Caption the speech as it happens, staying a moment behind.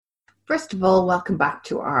First of all, welcome back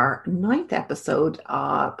to our 9th episode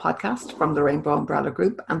podcast from the Rainbow Umbrella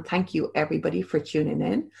Group, and thank you everybody for tuning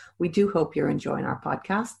in. We do hope you're enjoying our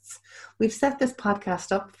podcasts. We've set this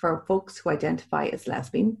podcast up for folks who identify as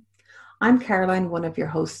lesbian. I'm Caroline, one of your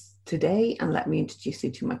hosts today, and let me introduce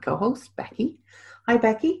you to my co-host, Becky. Hi,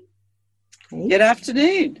 Becky. Hey. Good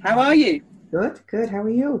afternoon. How are you? Good. How are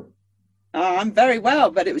you? I'm very well,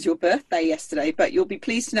 but it was your birthday yesterday. But you'll be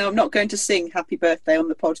pleased to know I'm not going to sing happy birthday on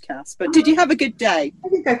the podcast. But did you have a good day? I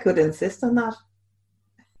think I could insist on that.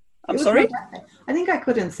 I'm sorry? I think I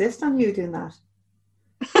could insist on you doing that.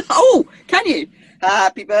 Oh, can you?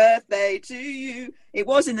 Happy birthday to you. It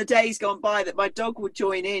was in the days gone by that my dog would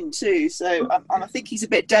join in too. So I think he's a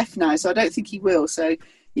bit deaf now, so I don't think he will. So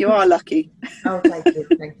you are lucky. Oh, thank you.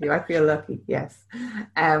 I feel lucky, yes.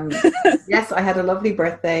 Yes, I had a lovely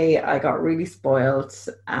birthday. I got really spoiled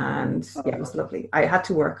and yeah, it was lovely. I had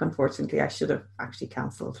to work, unfortunately. I should have actually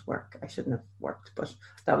cancelled work. I shouldn't have worked, but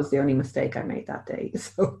that was the only mistake I made that day.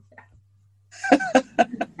 So,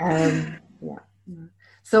 yeah.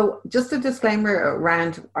 So just a disclaimer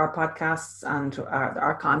around our podcasts and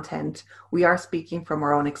our content. We are speaking from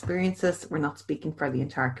our own experiences. We're not speaking for the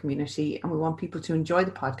entire community, and we want people to enjoy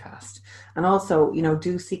the podcast. And also,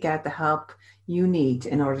 do seek out the help you need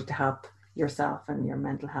in order to help yourself and your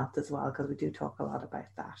mental health as well, because we do talk a lot about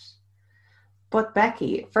that. But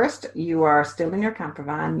Becky, first, you are still in your camper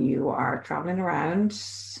van. You are traveling around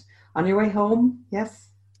on your way home, yes?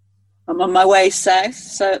 I'm on my way south,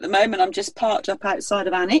 so at the moment I'm just parked up outside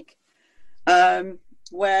of Alnwick,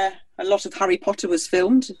 where a lot of Harry Potter was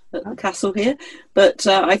filmed at the castle here. But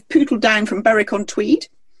I've pootled down from Berwick-on-Tweed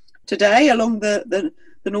today along the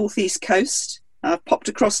northeast coast. I've popped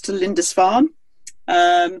across to Lindisfarne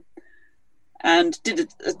and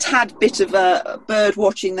did a tad bit of bird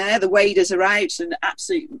watching there. The waders are out and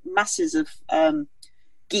absolute masses of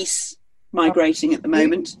geese migrating at the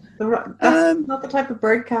moment. That's not the type of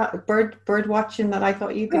bird watching that I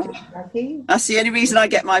thought you could do, Becky. That's the only reason I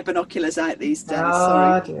get my binoculars out these days. Oh,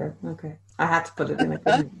 sorry. Dear. Okay. I had to put it in. I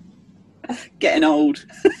couldn't. Getting old.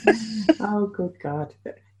 Oh, good God.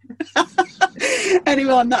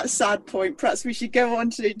 Anyway, on that sad point, perhaps we should go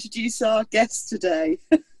on to introduce our guest today.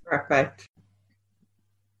 Perfect.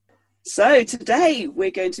 So today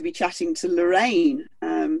we're going to be chatting to Lorraine.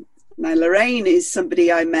 Now, Lorraine is somebody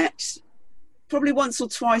I met probably once or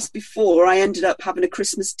twice before. I ended up having a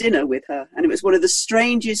Christmas dinner with her, and it was one of the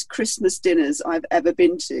strangest Christmas dinners I've ever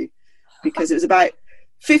been to, because it was about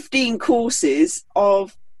 15 courses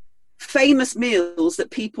of famous meals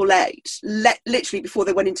that people ate literally before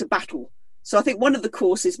they went into battle. So I think one of the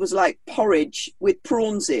courses was like porridge with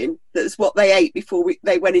prawns in. That's what they ate before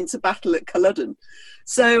they went into battle at Culloden.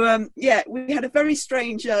 So yeah, we had a very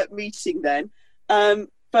strange meeting then.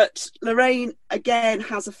 But Lorraine, again,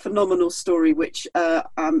 has a phenomenal story, which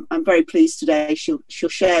I'm very pleased today she'll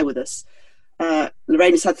share with us.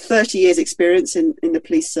 Lorraine has had 30 years experience in the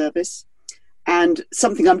police service, and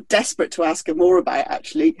something I'm desperate to ask her more about,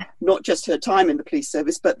 actually, not just her time in the police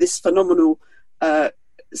service, but this phenomenal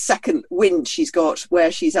second wind she's got,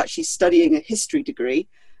 where she's actually studying a history degree,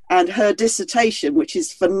 and her dissertation, which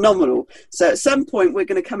is phenomenal. So at some point, we're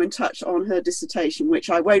going to come and touch on her dissertation, which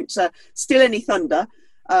I won't steal any thunder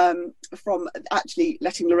from actually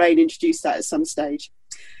letting Lorraine introduce that at some stage.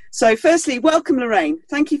 So firstly, welcome Lorraine.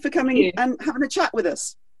 Thank you for coming and having a chat with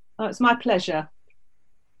us. Oh, it's my pleasure.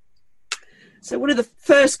 So one of the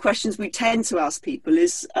first questions we tend to ask people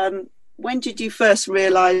is, when did you first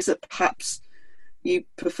realise that perhaps you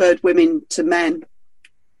preferred women to men?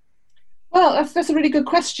 Well, that's a really good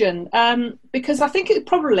question, because I think it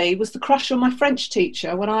probably was the crush on my French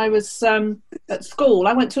teacher when I was at school.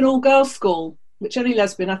 I went to an all-girls school, which any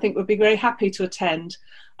lesbian I think would be very happy to attend.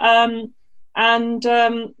 And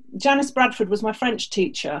Janice Bradford was my French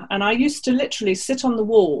teacher, and I used to literally sit on the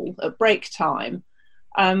wall at break time,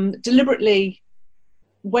 deliberately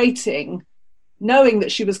waiting, knowing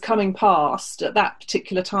that she was coming past at that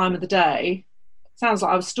particular time of the day. Sounds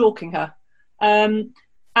like I was stalking her.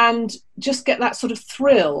 And just get that sort of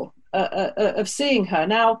thrill of seeing her.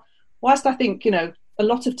 Now, whilst I think, a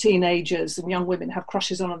lot of teenagers and young women have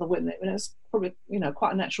crushes on other women, it's probably,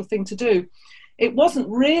 quite a natural thing to do. It wasn't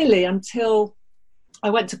really until I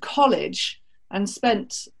went to college and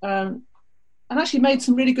spent, and actually made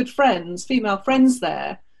some really good friends, female friends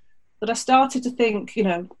there, that I started to think,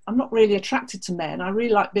 I'm not really attracted to men. I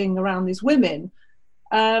really like being around these women.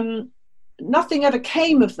 Nothing ever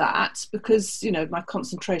came of that because, my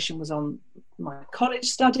concentration was on my college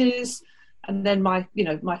studies. And then my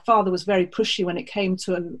father was very pushy when it came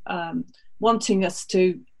to wanting us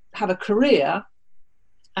to have a career.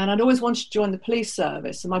 And I'd always wanted to join the police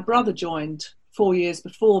service, and my brother joined 4 years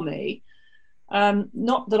before me.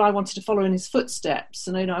 Not that I wanted to follow in his footsteps,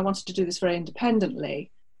 and I wanted to do this very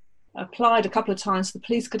independently. I applied a couple of times to the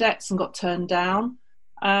police cadets and got turned down,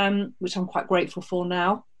 which I'm quite grateful for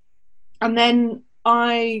now. And then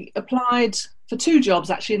I applied for 2 jobs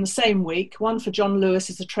actually in the same week, one for John Lewis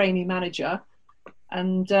as a trainee manager,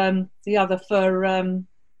 and the other for, and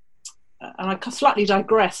I slightly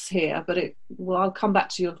digress here, but I'll come back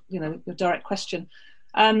to your direct question.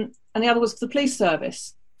 And the other was for the police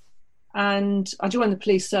service. And I joined the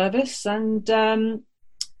police service, and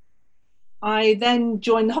I then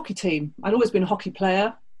joined the hockey team. I'd always been a hockey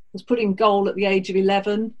player, was put in goal at the age of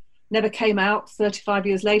 11, never came out. 35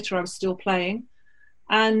 years later, I was still playing.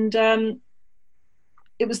 And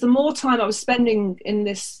it was the more time I was spending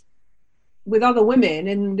with other women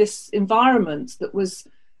in this environment that was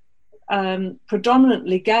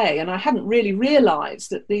predominantly gay, and I hadn't really realised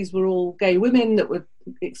that these were all gay women that were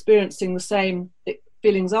experiencing the same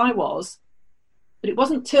feelings I was. But it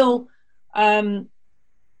wasn't till I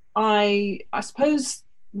suppose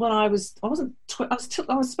when I was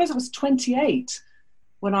 28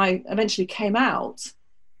 when I eventually came out,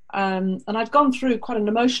 and I'd gone through quite an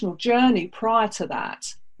emotional journey prior to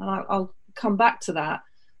that, and I'll come back to that.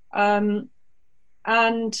 And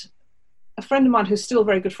a friend of mine who's still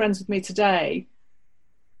very good friends with me today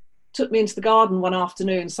took me into the garden one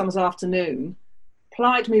afternoon, summer's afternoon,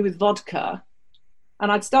 plied me with vodka,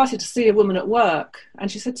 and I'd started to see a woman at work,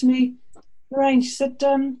 and she said to me, Lorraine, she said,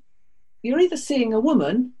 you're either seeing a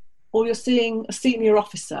woman or you're seeing a senior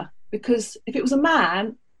officer, because if it was a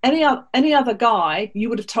man, any other guy, you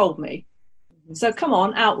would have told me. So come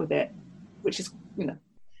on, out with it, which is,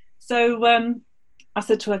 So I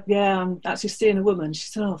said to her, yeah, I'm actually seeing a woman. She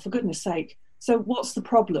said, oh, for goodness sake. So what's the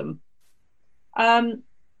problem? But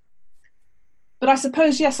I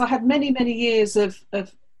suppose, yes, I had many, many years of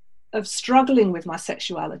struggling with my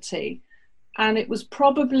sexuality. And it was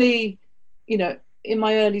probably, in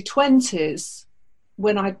my early 20s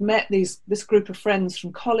when I'd met this group of friends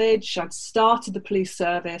from college. I'd started the police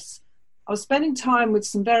service. I was spending time with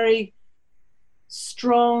some very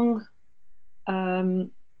strong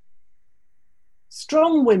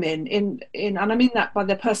women and I mean that by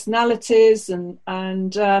their personalities and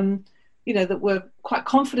that were quite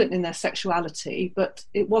confident in their sexuality, but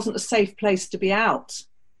it wasn't a safe place to be out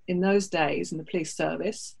in those days in the police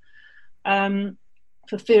service,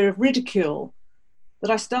 for fear of ridicule. That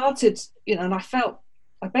I started, and I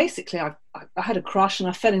had a crush, and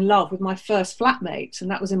I fell in love with my first flatmate, and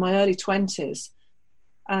that was in my early 20s.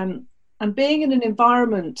 And being in an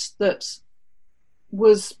environment that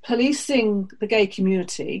was policing the gay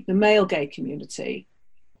community, the male gay community,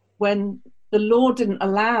 when the law didn't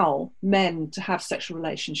allow men to have sexual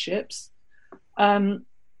relationships,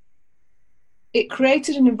 it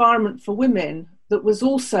created an environment for women that was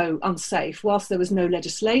also unsafe. Whilst there was no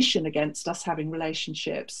legislation against us having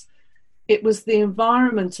relationships, it was the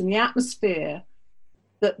environment and the atmosphere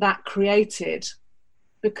that created.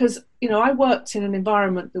 Because, I worked in an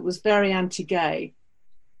environment that was very anti-gay,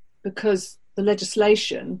 because the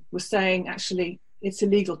legislation was saying, actually, it's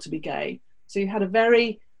illegal to be gay. So you had a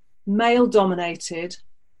very male-dominated,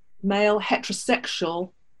 male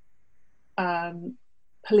heterosexual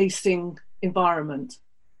policing environment.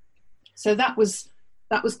 So that was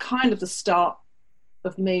kind of the start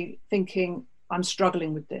of me thinking, I'm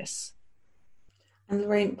struggling with this. And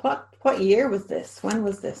Lorraine, what year was this? When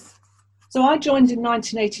was this? So I joined in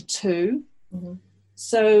 1982. Mm-hmm.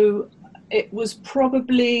 So it was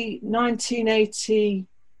probably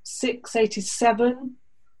 1986, 87,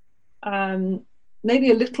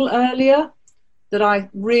 maybe a little earlier, that I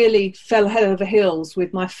really fell head over heels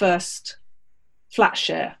with my first flat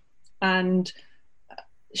share. And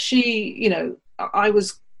she, I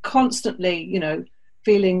was constantly,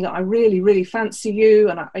 feeling that I really, really fancy you.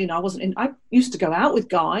 And I used to go out with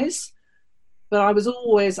guys, but I was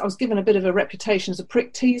given a bit of a reputation as a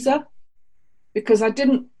prick teaser, because I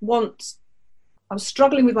was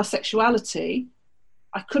struggling with my sexuality.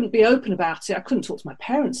 I couldn't be open about it. I couldn't talk to my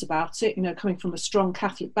parents about it, coming from a strong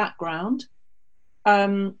Catholic background.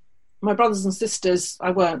 My brothers and sisters, I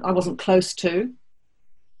wasn't close to.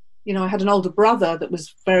 I had an older brother that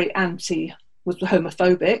was was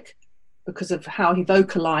homophobic because of how he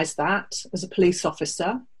vocalized that as a police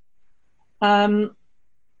officer. So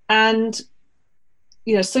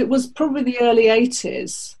it was probably the early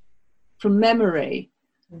 80s from memory.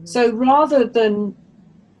 Mm-hmm. So rather than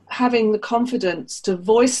having the confidence to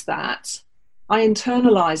voice that, I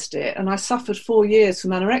internalized it, and I suffered 4 years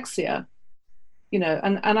from anorexia,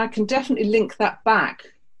 and I can definitely link that back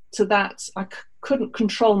to that. couldn't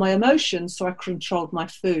control my emotions, so I controlled my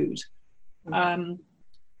food.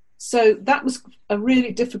 So that was a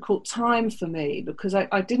really difficult time for me, because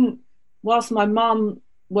I didn't, whilst my mum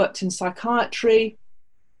worked in psychiatry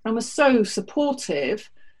and was so supportive,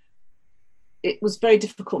 it was very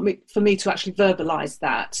difficult for me to actually verbalise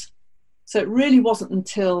that. So it really wasn't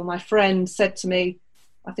until my friend said to me,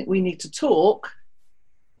 I think we need to talk,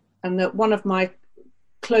 and that one of my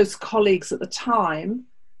close colleagues at the time,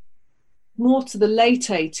 more to the late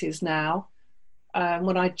 80s now,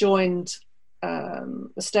 when I joined a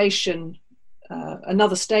station,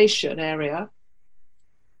 another station area,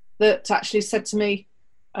 that actually said to me,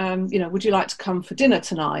 would you like to come for dinner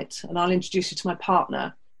tonight? And I'll introduce you to my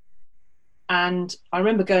partner. And I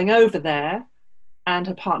remember going over there, and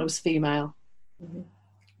her partner was female. Mm-hmm.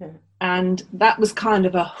 Yeah. And that was kind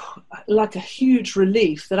of like a huge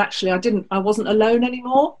relief that actually I wasn't alone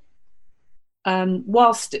anymore.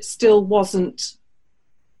 Whilst it still wasn't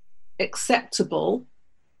acceptable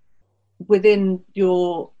within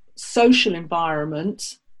your social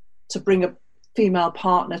environment to bring a female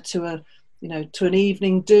partner to an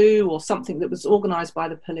evening do or something that was organised by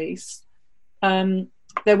the police,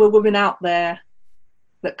 there were women out there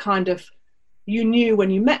that kind of, you knew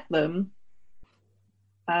when you met them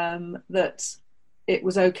that it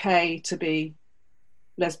was okay to be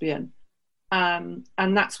lesbian, and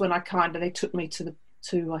that's when they took me to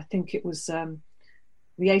I think it was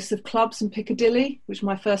the Ace of Clubs in Piccadilly, which was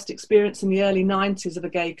my first experience in the early 90s of a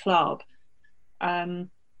gay club. And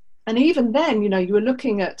even then, you were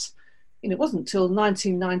looking at, it wasn't until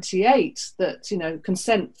 1998 that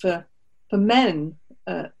consent for men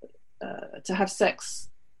to have sex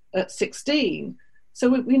at 16.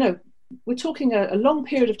 So we're talking a long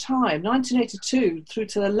period of time, 1982 through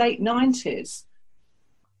to the late 90s.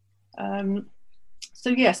 So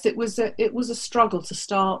yes, it was a struggle to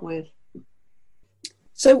start with.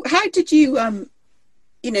 So how did you,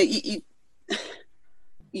 you've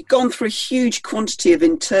gone through a huge quantity of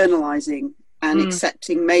internalising and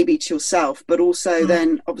accepting maybe to yourself, but also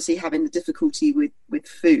then obviously having the difficulty with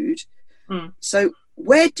food. So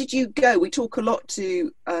where did you go? We talk a lot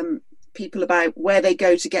to people about where they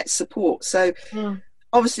go to get support. So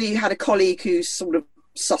obviously you had a colleague who sort of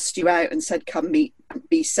sussed you out and said, come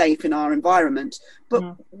be safe in our environment.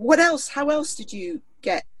 But what else? How else did you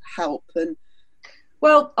get help? And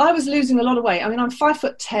well, I was losing a lot of weight. I mean, I'm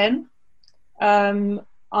 5'10".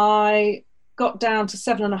 I got down to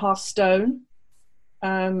 7.5 stone.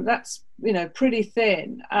 That's, pretty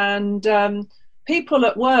thin. And people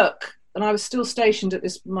at work, and I was still stationed at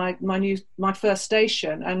this, my first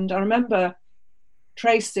station. And I remember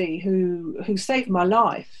Tracy, who saved my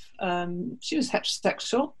life. She was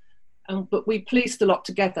heterosexual, but we policed a lot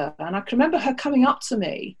together. And I can remember her coming up to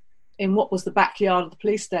me in what was the backyard of the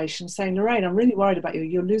police station saying, Lorraine, I'm really worried about you.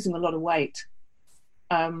 You're losing a lot of weight.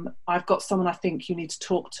 I've got someone I think you need to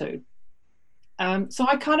talk to. So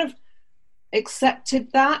I kind of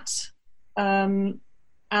accepted that.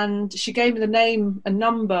 And she gave me the name and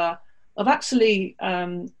number of actually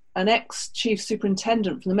an ex-chief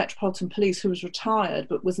superintendent from the Metropolitan Police who was retired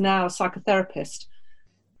but was now a psychotherapist.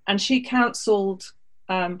 And she counselled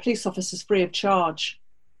police officers free of charge.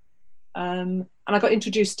 And I got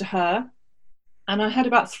introduced to her. And I had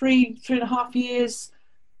about 3.5 years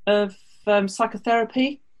of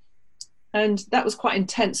psychotherapy. And that was quite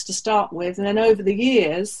intense to start with. And then over the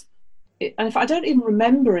years, and if I don't even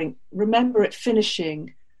remember it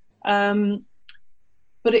finishing,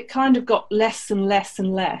 but it kind of got less and less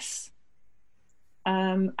and less.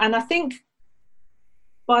 And I think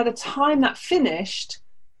by the time that finished,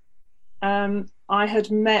 I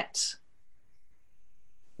had met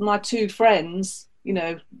my two friends,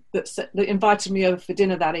 that invited me over for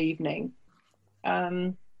dinner that evening.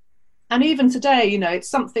 And even today, it's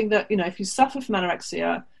something that, if you suffer from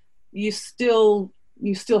anorexia, you still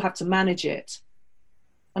have to manage it.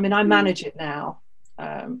 I mean, I manage it now.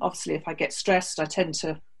 Obviously, if I get stressed, I tend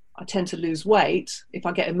to lose weight if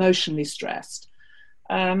I get emotionally stressed.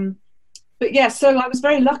 But yeah, so I was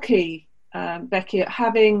very lucky, Becky, at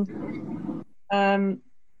having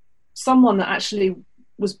someone that actually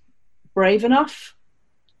was brave enough,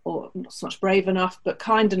 or not so much brave enough, but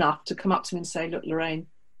kind enough to come up to me and say, look, Lorraine,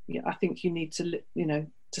 I think you need to,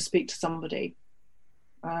 to speak to somebody.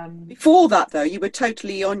 Before that, though, you were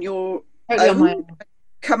totally on your own. On my own.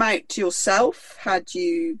 Come out to yourself? Had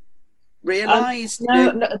you realised? No,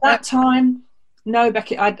 at that time, no,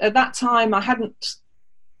 Becky. At that time, I hadn't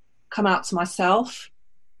come out to myself.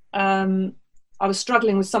 I was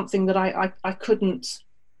struggling with something that I couldn't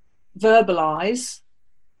verbalise.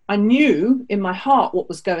 I knew in my heart what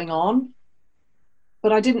was going on,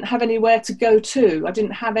 but I didn't have anywhere to go to. I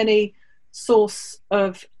didn't have any source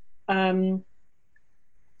of, so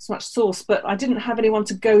much source, but I didn't have anyone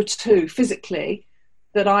to go to physically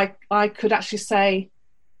that I could actually say,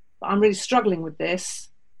 I'm really struggling with this.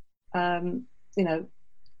 I'm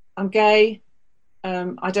gay.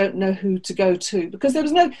 I don't know who to go to, because there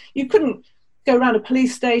was you couldn't go around a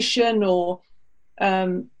police station or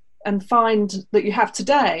and find that you have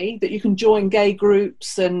today, that you can join gay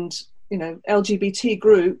groups and LGBT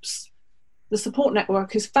groups. The support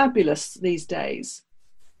network is fabulous these days.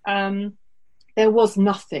 There was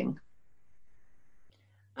nothing.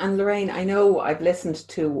 And Lorraine, I know I've listened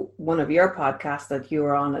to one of your podcasts that you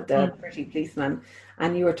were on at the Pretty Policeman,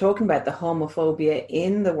 and you were talking about the homophobia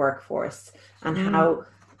in the workforce and how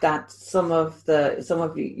that some of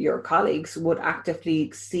your colleagues would actively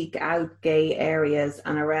seek out gay areas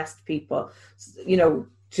and arrest people, to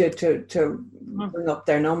bring up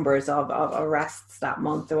their numbers of arrests that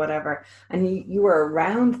month or whatever. And you were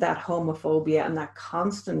around that homophobia and that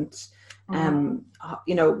constant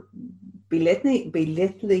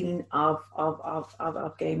belittling of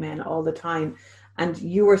gay men all the time. And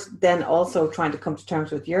you were then also trying to come to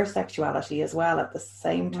terms with your sexuality as well at the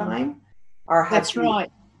same time. That's right.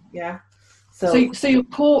 Yeah. So you're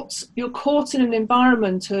caught in an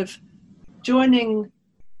environment of joining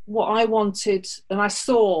what I wanted and I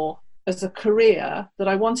saw as a career, that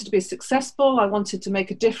I wanted to be successful. I wanted to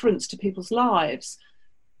make a difference to people's lives.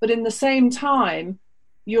 But in the same time,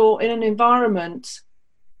 you're in an environment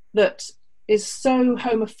that is so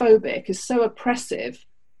homophobic, is so oppressive,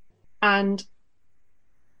 and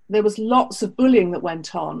there was lots of bullying that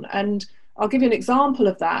went on. And I'll give you an example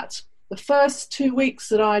of that. The first 2 weeks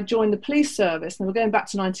that I joined the police service, and we're going back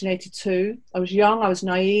to 1982, I was young, I was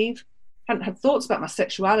naive, hadn't had thoughts about my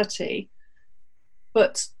sexuality,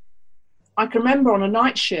 but I can remember on a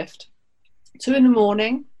night shift, 2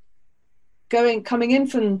 a.m, coming in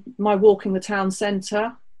from my walking the town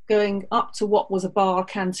centre, going up to what was a bar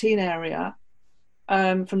canteen area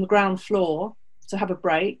from the ground floor to have a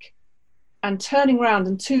break, and turning around,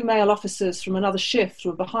 and 2 male officers from another shift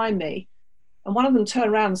were behind me, and one of them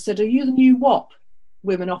turned around and said, "Are you the new WOP,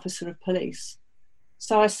 Women Officer of Police?"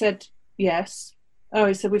 So I said, "Yes." Oh,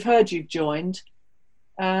 he said, "We've heard you've joined."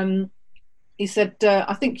 He said,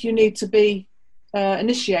 "I think you need to be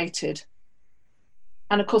initiated."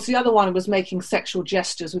 And of course, the other one was making sexual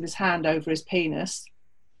gestures with his hand over his penis.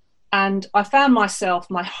 And I found myself,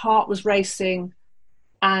 my heart was racing.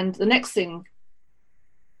 And the next thing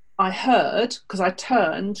I heard, because I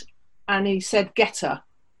turned, and he said, "Get her."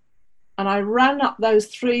 And I ran up those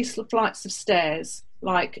 3 flights of stairs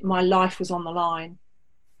like my life was on the line.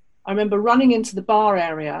 I remember running into the bar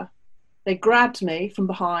area. They grabbed me from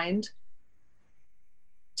behind,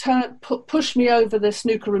 pushed me over the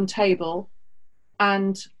snooker room table,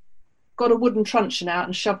 and got a wooden truncheon out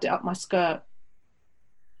and shoved it up my skirt.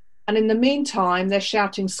 And in the meantime, they're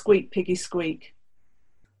shouting, "Squeak, piggy, squeak."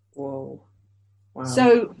 Whoa. Wow.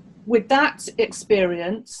 So with that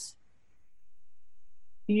experience,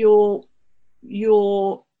 you're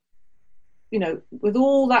with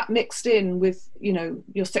all that mixed in with,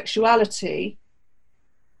 your sexuality,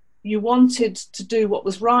 you wanted to do what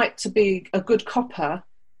was right, to be a good copper,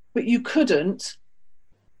 but you couldn't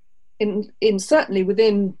in certainly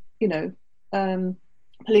within,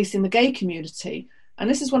 policing the gay community. And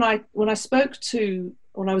this is when I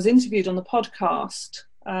was interviewed on the podcast,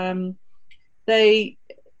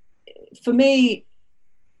 for me,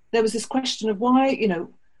 there was this question of why,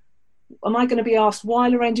 am I going to be asked, why,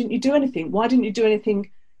 Lorraine, didn't you do anything? Why didn't you do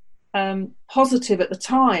anything positive at the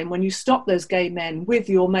time when you stopped those gay men with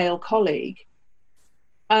your male colleague?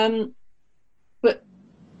 But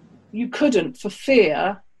you couldn't, for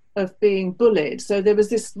fear of being bullied. So there was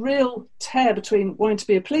this real tear between wanting to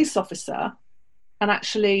be a police officer and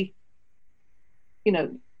actually,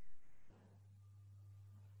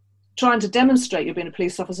 trying to demonstrate you're being a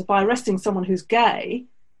police officer by arresting someone who's gay,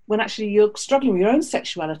 when actually you're struggling with your own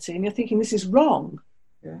sexuality and you're thinking this is wrong.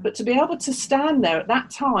 Yeah. But to be able to stand there at that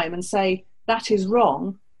time and say that is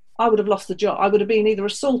wrong, I would have lost the job. I would have been either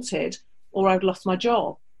assaulted or I'd lost my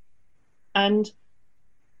job. And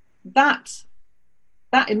that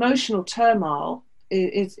emotional turmoil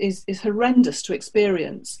is horrendous to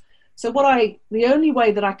experience. So the only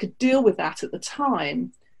way that I could deal with that at the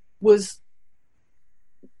time was,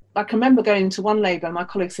 I can remember going into one labour, my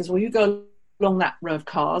colleague says, "Well, you go along that row of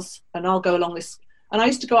cars and I'll go along this." And I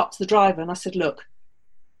used to go up to the driver and I said, "Look,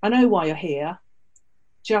 I know why you're here,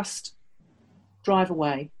 just drive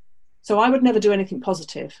away." So I would never do anything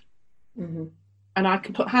positive. Mm-hmm. And I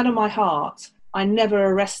can put hand on my heart, I never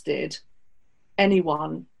arrested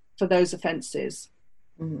anyone for those offences.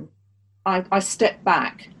 Mm-hmm. I stepped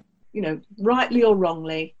back, rightly or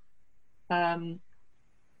wrongly.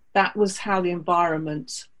 That was how the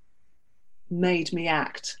environment made me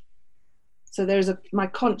act. So my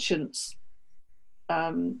conscience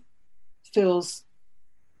feels,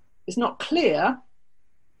 it's not clear,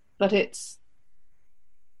 but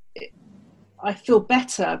I feel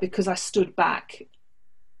better because I stood back.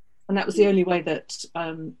 And that was the only way that,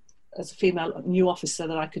 as a female new officer,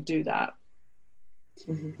 that I could do that.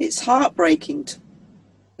 Mm-hmm. It's heartbreaking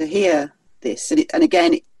to hear this. And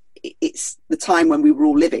again, it's the time when we were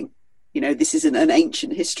all living. This isn't an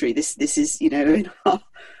ancient history. This is, in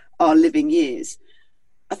our living years.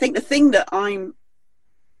 I think the thing that I'm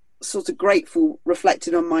sort of grateful,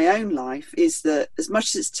 reflecting on my own life, is that as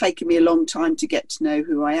much as it's taken me a long time to get to know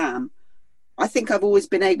who I am, I think I've always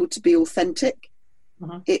been able to be authentic.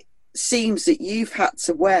 Uh-huh. It seems that you've had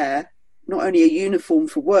to wear not only a uniform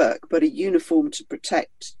for work, but a uniform to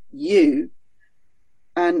protect you.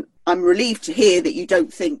 And I'm relieved to hear that you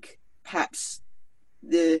don't think perhaps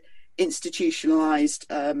the institutionalized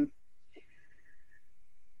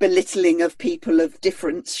belittling of people of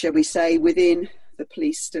difference, shall we say, within the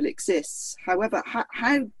police still exists. However,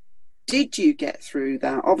 how did you get through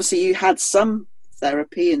that? Obviously, you had some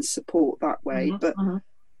therapy and support that way, but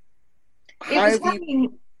how have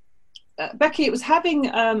you... Becky, it was having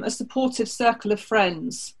a supportive circle of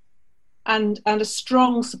friends and a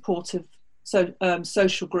strong supportive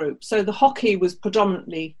social group. So the hockey was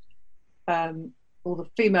predominantly, or the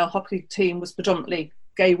female hockey team was predominantly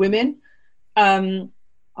gay women. I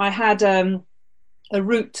had a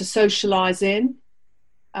route to socialise in.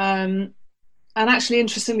 And actually,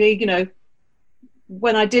 interestingly,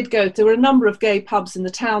 when I did go, there were a number of gay pubs in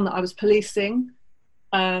the town that I was policing.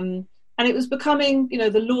 And it was becoming,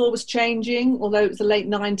 the law was changing, although it was the late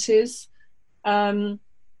 90s. And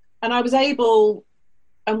I was able,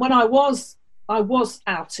 and when I was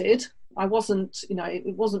outed, I wasn't,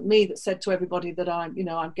 it wasn't me that said to everybody that I'm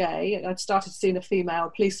gay. I'd started seeing a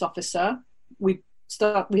female police officer. We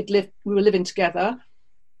were living together.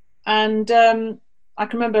 And I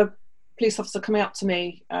can remember a police officer coming up to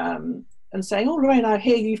me and saying, "Oh, Lorraine, I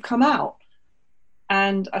hear you've come out."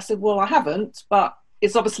 And I said, "Well, I haven't, but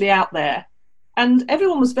it's obviously out there." And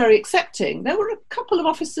everyone was very accepting. There were a couple of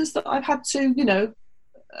officers that I've had to,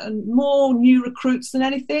 more new recruits than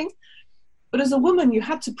anything. But as a woman, you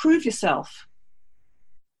had to prove yourself.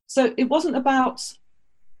 So it wasn't about,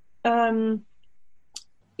 coming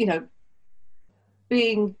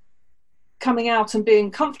out and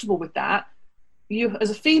being comfortable with that. You, as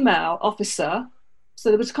a female officer, so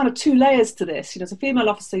there was kind of two layers to this. As a female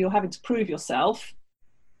officer, you're having to prove yourself.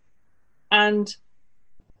 And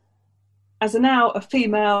as a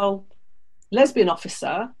female lesbian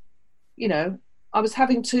officer, I was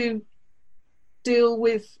having to deal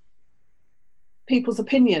with people's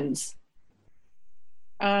opinions.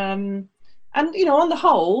 And, on the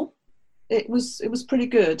whole, it was pretty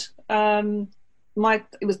good. It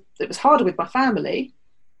was harder with my family,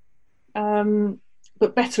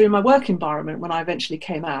 but better in my work environment when I eventually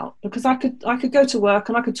came out, because I could go to work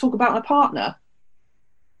and I could talk about my partner.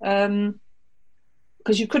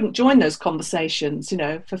 Because you couldn't join those conversations,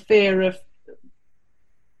 for fear of,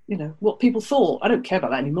 what people thought. I don't care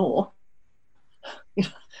about that anymore.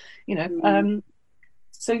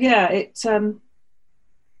 So yeah, it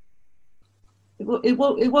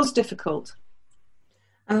was difficult.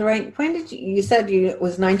 And Lorraine, when did you said it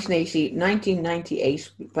was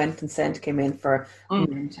 1998 when consent came in for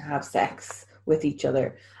men to have sex with each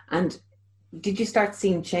other, and did you start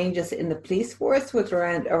seeing changes in the police force with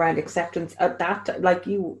around acceptance at that, like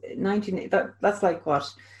that's like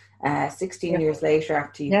what, 16 years later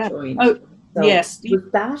after you joined? Oh, so yes. Was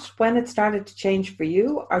that when it started to change for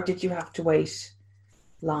you, or did you have to wait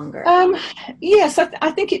longer? Yes,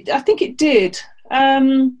 I think it did.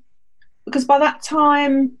 Because by that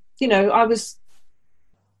time, I was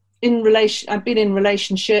I'd been in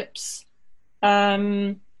relationships.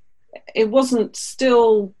 It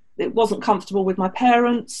wasn't comfortable with my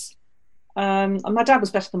parents. And my dad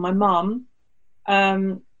was better than my mum.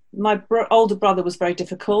 My older brother was very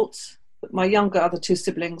difficult, but my younger other two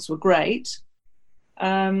siblings were great.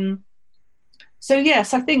 So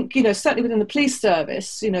yes, I think, certainly within the police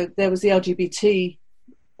service, there was the LGBT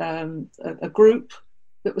a group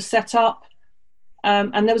that was set up,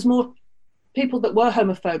 and there was more people that were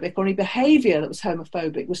homophobic, or any behaviour that was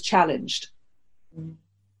homophobic was challenged.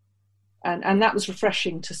 And that was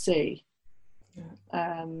refreshing to see.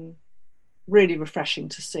 Really refreshing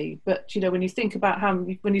to see. But when you think about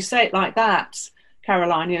when you say it like that,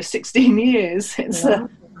 Caroline, 16 years, it's a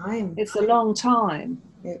long time.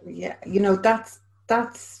 Yeah,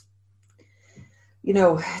 that's, you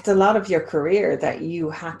know, it's a lot of your career that you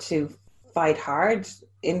had to fight hard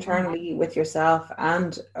internally with yourself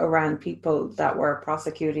and around people that were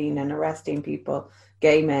prosecuting and arresting people,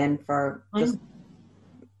 gay men, for just,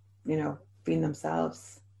 you know, being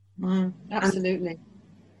themselves. Absolutely.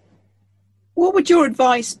 What would your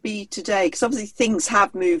advice be today? Because obviously things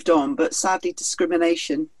have moved on, but sadly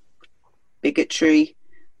discrimination, bigotry.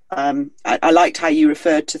 I liked how you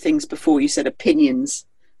referred to things before. You said opinions,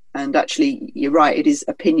 and actually you're right, it is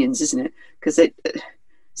opinions, isn't it? Because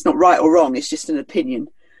it's not right or wrong, it's just an opinion.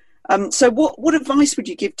 So what advice would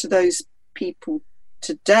you give to those people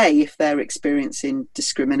today if they're experiencing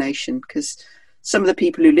discrimination? Because some of the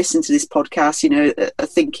people who listen to this podcast, you know, are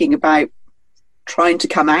thinking about trying to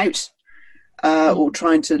come out or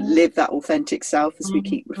trying to live that authentic self, as we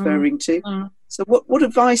keep referring to. So what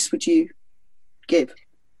advice would you give?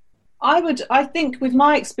 I think with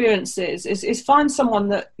my experiences is find someone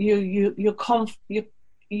that you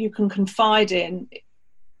can confide in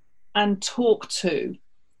and talk to.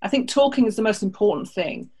 I think talking is the most important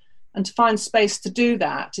thing, and to find space to do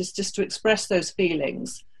that is just to express those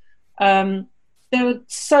feelings. There are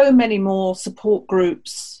so many more support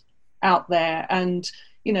groups out there, and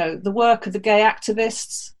you know, the work of the gay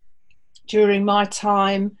activists during my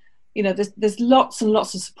time, you know, there's lots and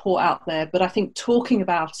lots of support out there, but I think talking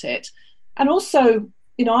about it, and also,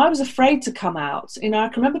 you know, I was afraid to come out. You know, I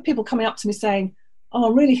can remember people coming up to me saying, "Oh,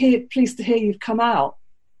 I'm really pleased to hear you've come out."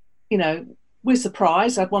 You know, we're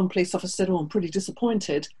surprised. I had one police officer said, "Oh, I'm pretty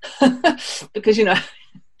disappointed," because, you know,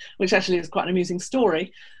 which actually is quite an amusing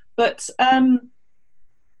story. But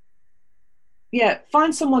yeah,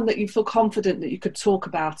 find someone that you feel confident that you could talk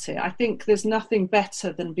about it. I think there's nothing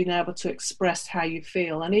better than being able to express how you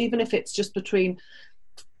feel. And even if it's just between,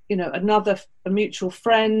 you know, a mutual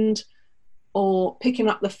friend, or picking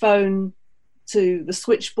up the phone to the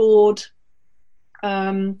switchboard,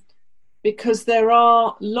 because there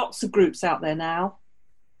are lots of groups out there now,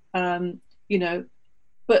 you know,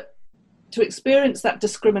 but to experience that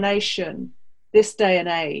discrimination this day and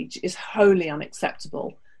age is wholly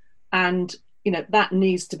unacceptable. And you know, that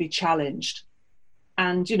needs to be challenged.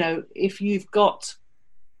 And, you know, if you've got,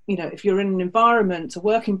 you know, if you're in an environment, a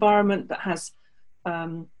work environment that has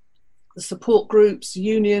the support groups,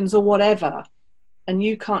 unions or whatever, and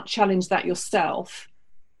you can't challenge that yourself,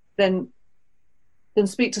 then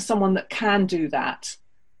speak to someone that can do that,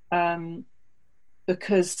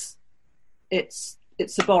 because it's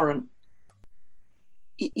abhorrent.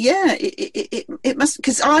 Yeah, it must,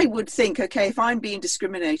 because I would think, okay, if I'm being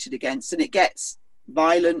discriminated against and it gets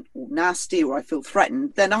violent or nasty or I feel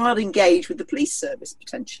threatened, then I'll engage with the police service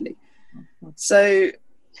potentially. So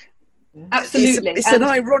absolutely, it's an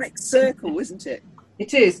ironic circle, isn't it?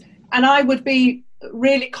 It is. And I would be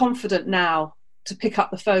really confident now to pick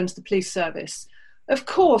up the phone to the police service. Of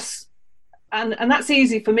course, and that's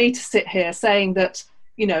easy for me to sit here saying that,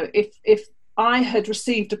 you know, if I had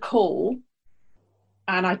received a call,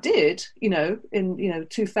 and I did, you know, in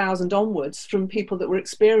 2000 onwards, from people that were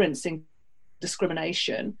experiencing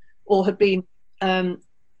discrimination or had been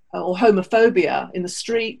or homophobia in the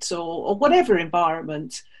street or whatever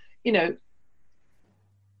environment, you know,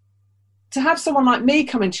 to have someone like me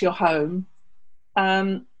come into your home,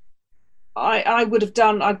 I would have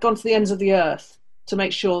I'd gone to the ends of the earth to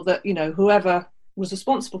make sure that, you know, whoever was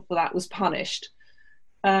responsible for that was punished.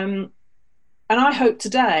 And I hope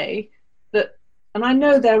today that, and I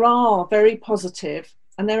know there are very positive,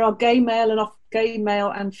 and there are gay male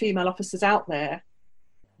and female officers out there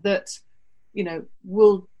that, you know,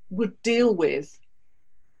 would deal with,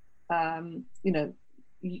 you know,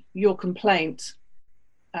 your complaint.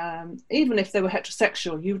 Even if they were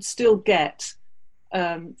heterosexual, you would still get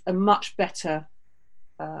a much better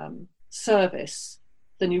service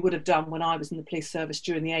than you would have done when I was in the police service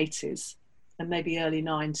during the 80s and maybe early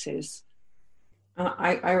 90s.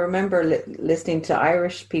 I remember listening to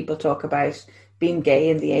Irish people talk about being gay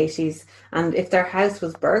in the 80s, and if their house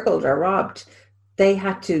was burgled or robbed, they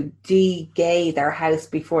had to de-gay their house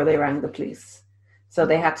before they rang the police. So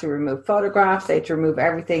they had to remove photographs, they had to remove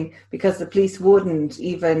everything, because the police wouldn't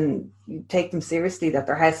even take them seriously that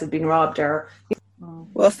their house had been robbed.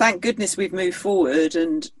 Well, thank goodness we've moved forward,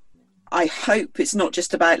 and I hope it's not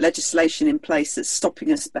just about legislation in place that's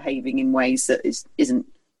stopping us behaving in ways that isn't,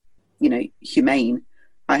 you know, humane.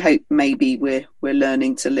 I hope maybe we're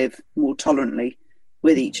learning to live more tolerantly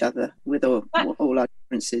with each other, with all our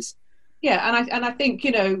differences. Yeah, and I think,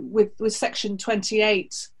 you know, with Section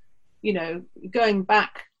 28, you know, going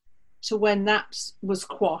back to when that was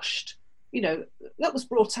quashed, you know, that was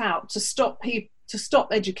brought out to stop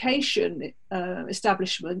education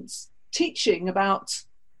establishments teaching about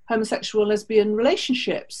homosexual lesbian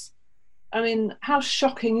relationships. I mean, how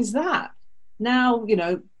shocking is that? Now, you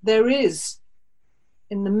know, there is,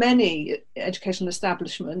 in the many educational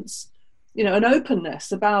establishments, you know, an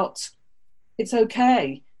openness about it's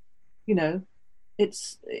okay, you know,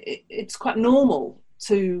 it's quite normal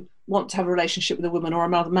to want to have a relationship with a woman or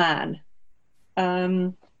another man,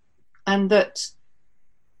 and that,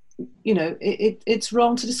 you know, it's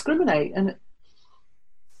wrong to discriminate, and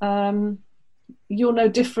you're no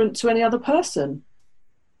different to any other person,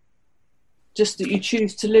 just that you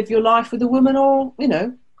choose to live your life with a woman or, you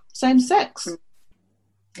know, same sex.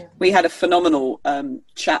 We had a phenomenal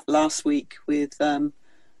chat last week with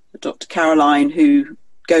Dr. Caroline, who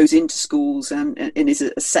goes into schools and is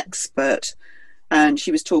a sex expert, and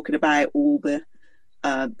she was talking about all the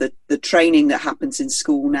training that happens in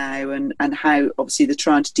school now, and how obviously they're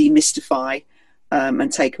trying to demystify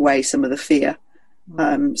and take away some of the fear.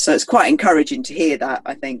 So it's quite encouraging to hear that,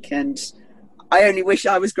 I think, and I only wish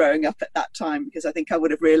I was growing up at that time, because I think I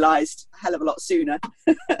would have realised a hell of a lot sooner.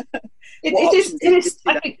 It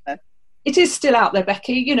is still out there,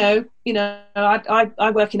 Becky. You know,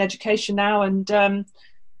 I work in education now, and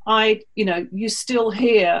you know, you still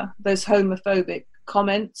hear those homophobic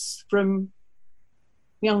comments from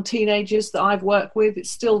young teenagers that I've worked with.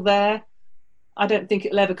 It's still there. I don't think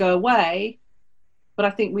it'll ever go away, but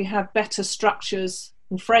I think we have better structures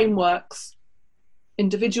and frameworks,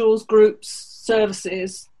 individuals, groups,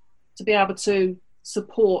 services, to be able to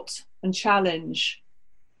support and challenge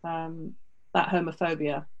that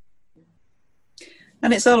homophobia.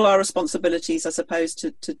 And it's all our responsibilities, I suppose,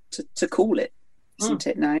 to call it, isn't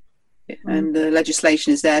it now? And the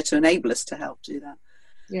legislation is there to enable us to help do that.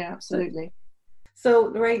 Yeah, absolutely.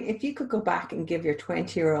 So, Lorraine, if you could go back and give your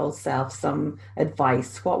 20-year-old self some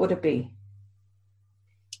advice, what would it be?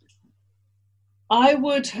 I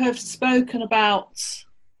would have spoken about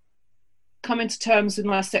coming to terms with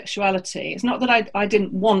my sexuality. It's not that I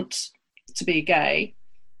didn't want to be gay,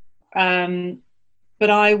 but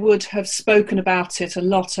I would have spoken about it a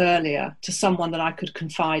lot earlier to someone that I could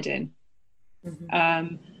confide in.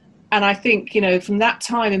 Mm-hmm. And I think, you know, from that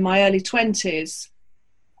time in my early 20s,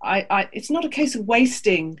 it's not a case of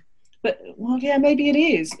wasting, but, well, yeah, maybe it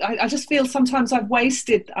is. I just feel sometimes I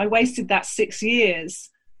wasted that 6 years,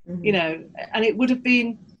 mm-hmm. you know, and it would have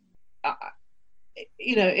been,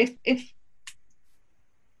 you know,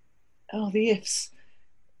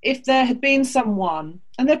 if there had been someone,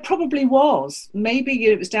 and there probably was, maybe, you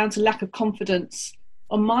know, it was down to lack of confidence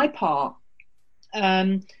on my part,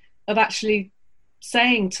 of actually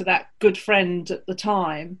saying to that good friend at the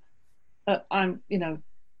time, I'm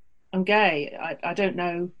gay. I don't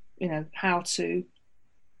know, you know, how to,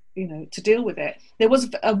 you know, to deal with it. There was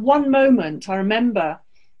one moment, I remember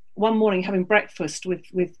one morning having breakfast with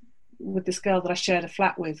this girl that I shared a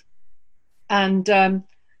flat with, and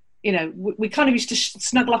you know, we kind of used to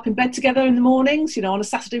snuggle up in bed together in the mornings, you know, on a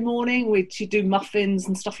Saturday morning. She'd do muffins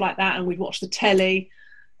and stuff like that, and we'd watch the telly,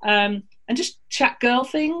 and just chat girl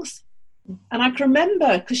things. And I can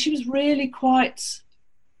remember, because she was really quite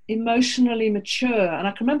emotionally mature, and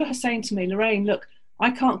I can remember her saying to me, Lorraine, look,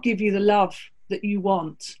 I can't give you the love that you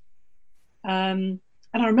want. And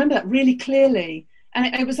I remember that really clearly.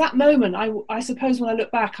 And it was that moment, I suppose when I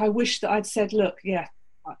look back, I wish that I'd said, look, yeah,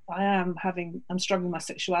 I'm struggling with my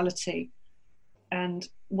sexuality, and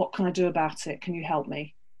what can I do about it? Can you help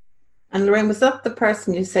me? And Lorraine, was that the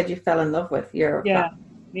person you said you fell in love with? Yeah.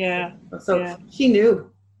 So she knew.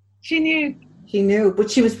 She knew, but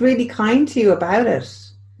she was really kind to you about it.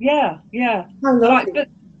 Yeah. How lovely. But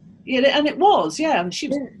yeah, and it was, yeah, and she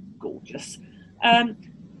was gorgeous.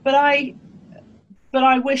 But I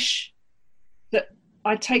wish that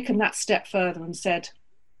I'd taken that step further and said,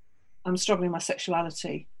 I'm struggling with my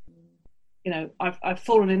sexuality. You know, I've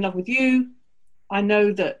fallen in love with you. I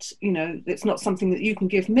know that, you know, it's not something that you can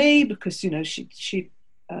give me, because, you know, she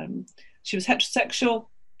was heterosexual.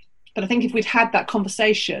 But I think if we'd had that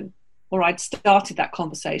conversation, or I'd started that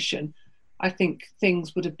conversation, I think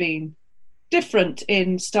things would have been different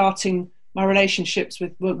in starting my relationships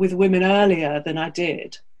with women earlier than I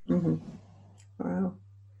did. Mm-hmm. Wow.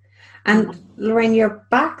 And Lorraine, you're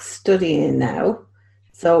back studying now.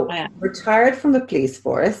 So retired from the police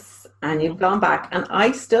force, and you've gone back, and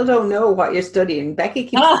I still don't know what you're studying. Becky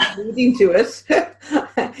keeps alluding to it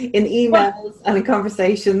in emails and in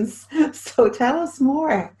conversations. So tell us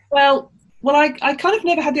more. Well, I kind of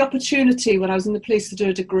never had the opportunity when I was in the police to do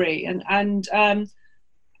a degree, and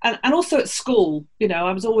also at school, you know,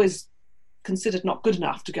 I was always considered not good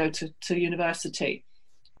enough to go to university.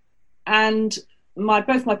 And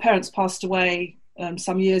both my parents passed away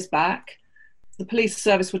some years back. the police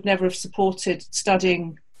service would never have supported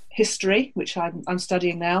studying history, which I'm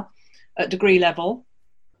studying now at degree level.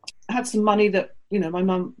 I had some money that, you know,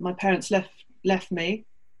 my parents left me,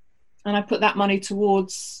 and I put that money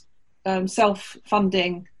towards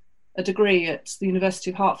self-funding a degree at the University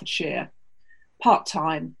of Hertfordshire,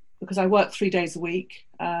 part-time, because I work 3 days a week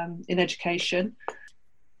in education.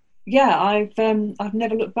 Yeah, I've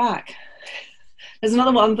never looked back. There's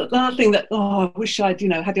another thing that, I wish I'd, you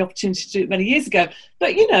know, had the opportunity to do it many years ago.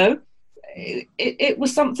 But, you know, it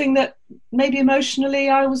was something that maybe emotionally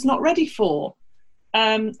I was not ready for,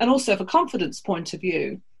 and also for confidence point of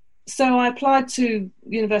view. So I applied to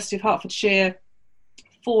the University of Hertfordshire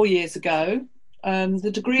 4 years ago.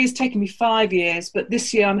 The degree has taken me 5 years, but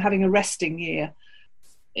this year I'm having a resting year.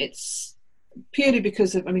 It's purely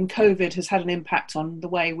because of, COVID has had an impact on the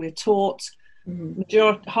way we're taught.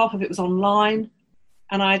 Half of it was online,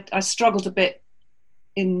 and I struggled a bit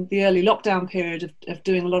in the early lockdown period of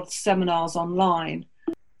doing a lot of seminars online.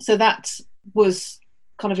 So that was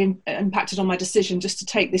kind of impacted on my decision just to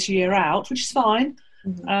take this year out, which is fine,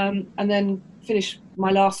 and then finish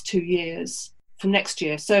my last 2 years from next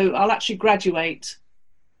year. So I'll actually graduate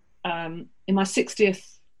in my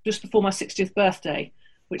 60th, just before my 60th birthday,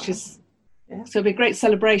 which is so it'll be a great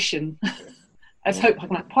celebration. Let's hope I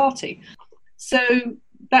can have a party. So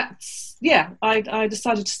that's, I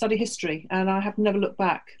decided to study history, and I have never looked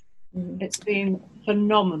back. It's been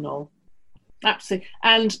phenomenal, absolutely.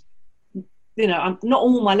 And, you know, I'm not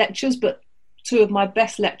all my lectures, but 2 of my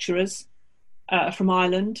best lecturers are from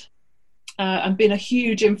Ireland, and been a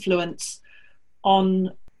huge influence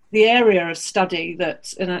on the area of study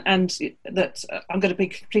that I'm going to be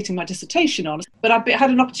completing my dissertation on. But I've had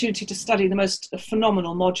an opportunity to study the most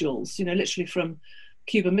phenomenal modules, you know, literally from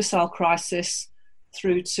Cuban Missile Crisis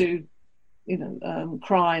through to, you know,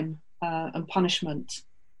 crime and punishment.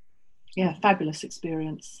 Yeah, fabulous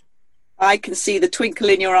experience. I can see the twinkle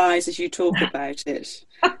in your eyes as you talk about it.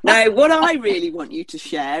 Now, what I really want you to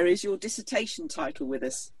share is your dissertation title with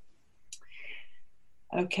us.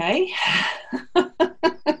 Okay.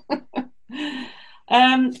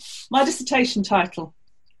 My dissertation title.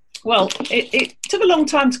 Well, it took a long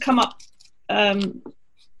time to come up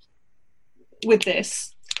with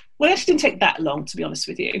this. Well, it actually didn't take that long, to be honest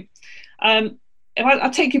with you. If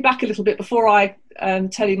I'll take you back a little bit before I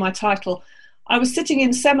tell you my title. I was sitting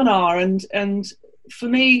in seminar, and for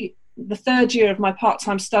me, the 3rd year of my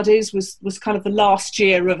part-time studies was kind of the last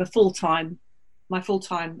year of my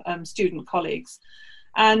full-time student colleagues.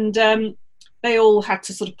 And they all had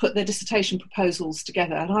to sort of put their dissertation proposals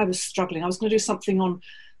together, and I was struggling. I was going to do something on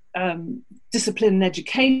discipline and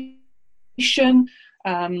education,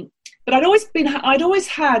 but I'd always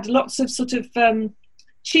had lots of sort of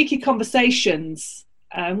cheeky conversations,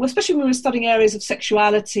 especially when we were studying areas of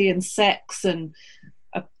sexuality and sex and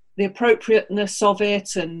the appropriateness of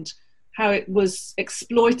it and how it was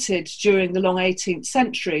exploited during the long 18th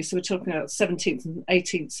century. So we're talking about 17th and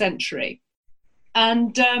 18th century.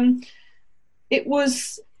 And it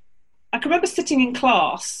was, I can remember sitting in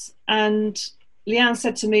class, and Leanne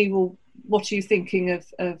said to me, well, what are you thinking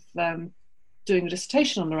of doing a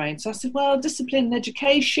dissertation on, Lorraine? So I said, well, discipline and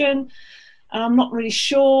education, and I'm not really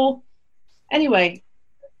sure. Anyway,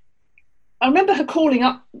 I remember her calling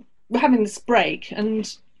up, we're having this break, and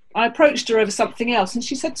I approached her over something else, and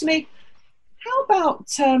she said to me, how about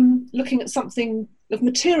looking at something of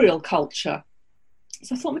material culture?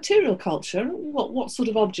 So I thought, material culture? What sort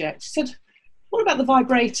of object? She said, what about the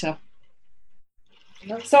vibrator?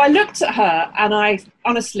 So I looked at her, and I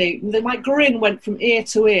honestly, my grin went from ear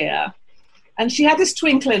to ear, and she had this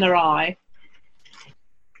twinkle in her eye.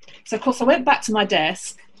 So of course I went back to my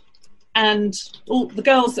desk, and all the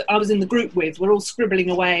girls that I was in the group with were all scribbling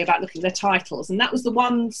away about looking at their titles. And that was the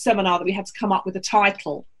one seminar that we had to come up with a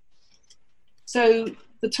title. So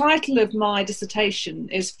the title of my dissertation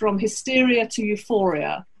is From Hysteria to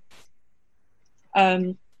Euphoria.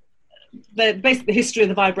 Basically the history of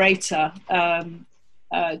the vibrator in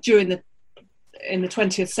the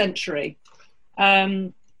 20th century.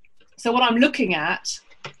 So what I'm looking at,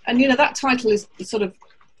 and you know, that title is sort of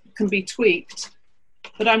can be tweaked,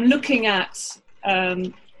 but I'm looking at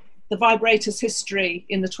the vibrator's history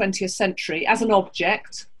in the 20th century as an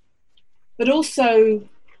object, but also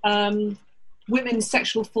women's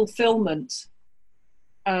sexual fulfillment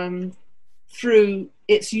through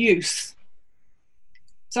its use.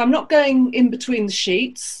 So I'm not going in between the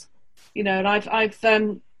sheets, you know, and I've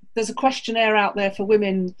there's a questionnaire out there for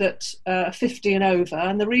women that are 50 and over,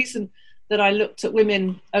 and the reason that I looked at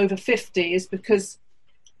women over 50 is because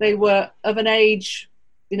they were of an age,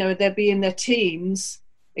 you know, they'd be in their teens,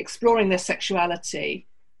 exploring their sexuality,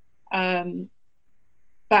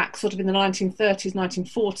 back sort of in the 1930s,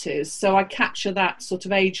 1940s. So I capture that sort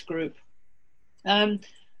of age group. And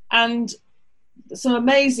some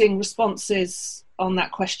amazing responses on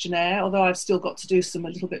that questionnaire, although I've still got to do a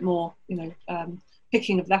little bit more,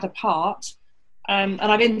 picking of that apart. And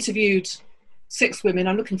I've interviewed 6 women.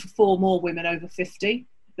 I'm looking for 4 more women over 50.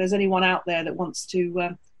 If there's anyone out there that wants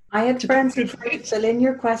to... I had friends who tried to fill in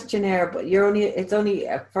your questionnaire, but it's only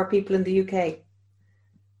for people in the UK.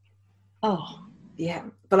 Oh. Yeah,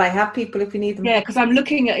 but I have people if you need them. Yeah, because I'm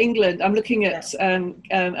looking at England. I'm looking at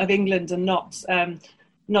of England and not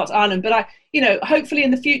Ireland. But hopefully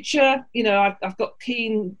in the future, I've got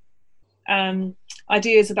keen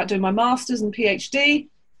ideas about doing my master's and PhD,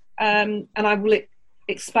 and I will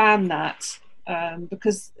expand that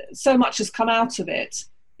because so much has come out of it.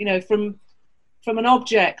 From an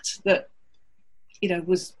object that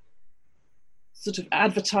was sort of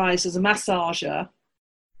advertised as a massager.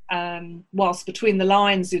 Whilst between the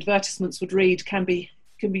lines the advertisements would read can be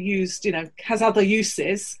used, has other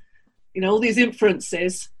uses, all these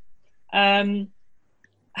inferences,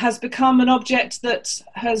 has become an object that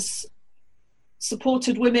has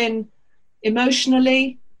supported women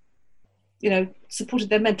emotionally, supported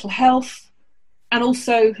their mental health, and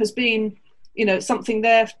also has been, something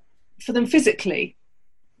there for them physically,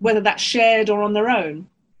 whether that's shared or on their own,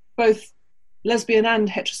 both lesbian and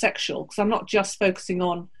heterosexual, because I'm not just focusing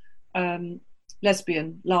on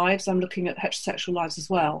lesbian lives, I'm looking at heterosexual lives as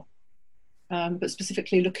well, but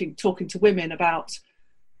specifically talking to women about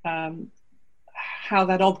how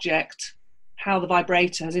that object, how the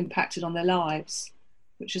vibrator has impacted on their lives,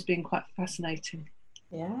 which has been quite fascinating.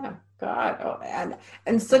 Yeah, God,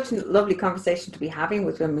 and such a lovely conversation to be having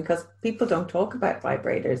with women, because people don't talk about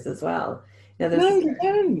vibrators as well. No, they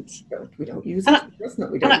don't. We don't use it.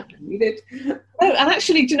 We don't need it. No, and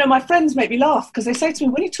actually, my friends make me laugh because they say to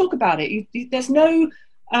me, when you talk about it, there's no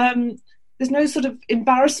sort of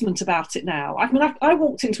embarrassment about it now. I mean, I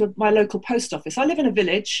walked into my local post office. I live in a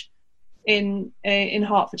village in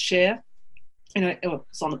Hertfordshire.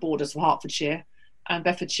 It's on the borders of Hertfordshire and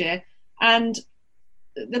Bedfordshire, and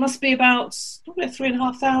there must be about probably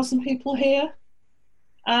 3,500 people here.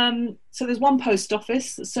 So there's one post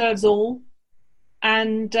office that serves all.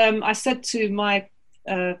 And I said to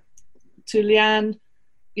Leanne,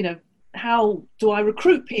 how do I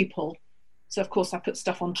recruit people? So of course I put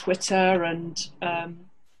stuff on Twitter and I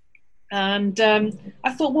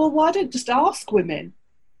thought, well, why don't just ask women?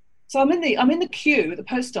 So I'm in the queue at the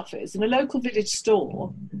post office in a local village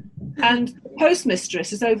store, and the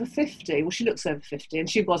postmistress is over 50. Well, she looks over 50, and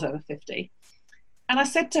she was over 50. And I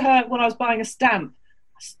said to her when I was buying a stamp,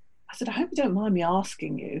 I said, I hope you don't mind me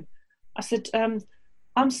asking you. I said, and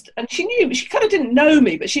she knew, she kind of didn't know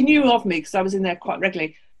me, but she knew of me because I was in there quite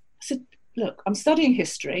regularly. I said, look, I'm studying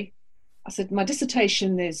history. I said, my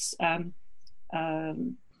dissertation is,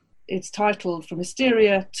 it's titled From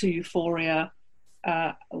Hysteria to Euphoria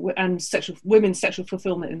and Women's Sexual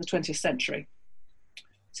Fulfillment in the 20th Century.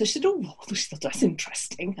 So she said, oh, that's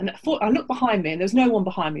interesting. And I looked behind me and there's no one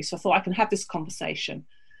behind me. So I thought I can have this conversation.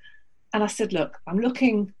 And I said, look, I'm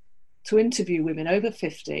looking to interview women over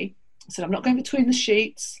 50. I said, I'm not going between the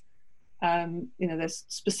sheets. There's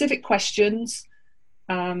specific questions.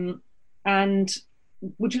 And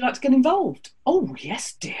would you like to get involved? Oh,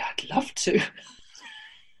 yes, dear, I'd love to.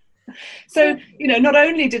 So, not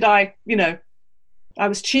only did I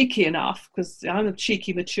was cheeky enough, because I'm a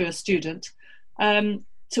cheeky, mature student,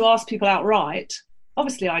 to ask people outright.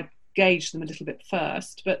 Obviously, I gauged them a little bit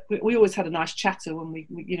first, but we always had a nice chatter when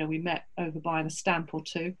we met over buying a stamp or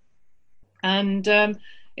two. And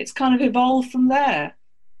it's kind of evolved from there.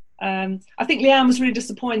 I think Leanne was really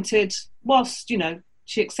disappointed whilst,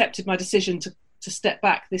 she accepted my decision to step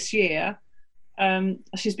back this year.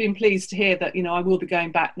 She's been pleased to hear that, I will be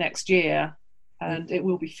going back next year and it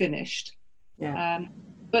will be finished. Yeah.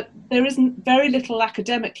 But there isn't very little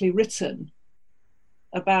academically written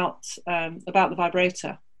about the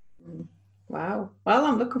vibrator. Wow. Well,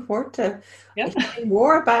 I'm looking forward to hearing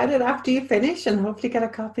more about it after you finish, and hopefully get a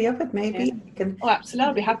copy of it. Maybe you can. Oh,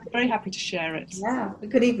 absolutely. I'll be very happy to share it. Yeah, we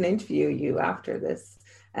could even interview you after this.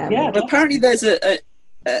 Well, apparently there's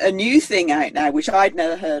a new thing out now which I'd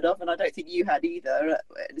never heard of, and I don't think you had either.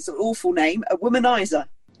 It's an awful name, a womanizer.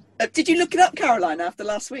 Did you look it up, Caroline, after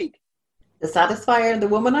last week? The satisfier and the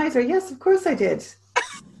womanizer? Yes, of course I did.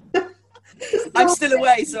 I'm still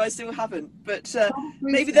away, so I still haven't. But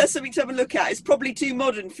maybe there's something to have a look at. It's probably too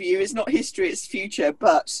modern for you. It's not history, it's future.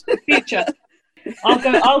 But future.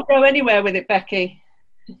 I'll go anywhere with it, Becky.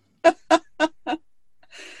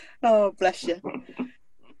 Oh, bless you.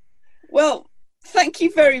 Well, thank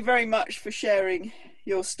you very, very much for sharing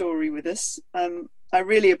your story with us. I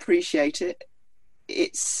really appreciate it.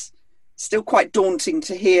 It's still quite daunting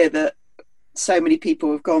to hear that so many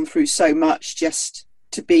people have gone through so much just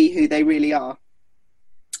to be who they really are.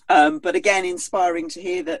 But again, inspiring to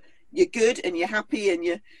hear that you're good and you're happy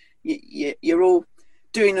and you're all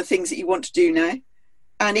doing the things that you want to do now.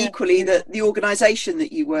 And equally, that the organisation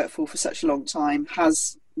that you work for such a long time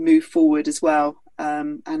has moved forward as well.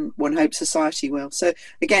 And one hopes society will. So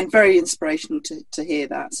again, very inspirational to hear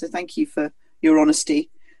that. So thank you for your honesty.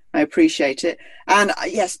 I appreciate it. And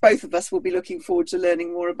yes, both of us will be looking forward to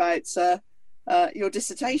learning more about your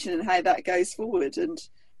dissertation and how that goes forward. And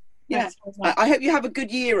yeah, I hope you have a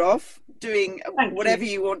good year off doing whatever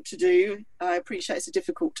you want to do. I appreciate it's a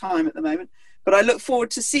difficult time at the moment, but I look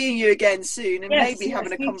forward to seeing you again soon, and maybe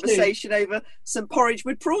having a conversation over some porridge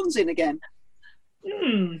with prawns in again.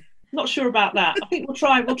 Not sure about that. I think we'll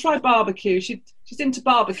try barbecue. She's into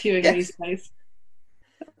barbecuing these days.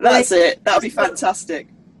 That's it. That'll be fantastic.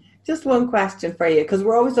 Just one question for you, because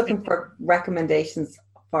we're always looking for recommendations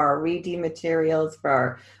for reading materials,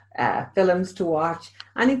 for films to watch.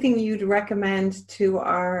 Anything you'd recommend to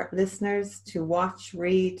our listeners to watch,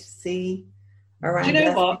 read, see around? Do you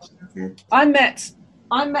know what? I met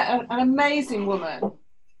an amazing woman,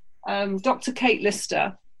 Dr. Kate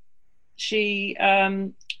Lister. She's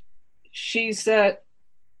a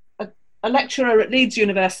lecturer at Leeds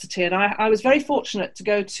University, and I was very fortunate to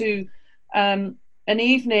go to an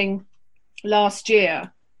evening last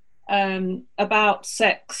year about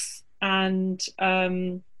sex, and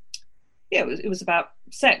it was about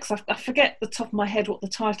sex. I forget the top of my head what the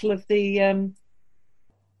title of the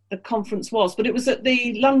conference was, but it was at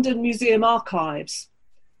the London Museum Archives,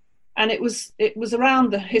 and it was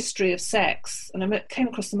around the history of sex. And I came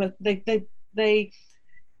across them. They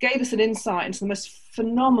gave us an insight into the most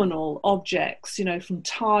phenomenal objects, from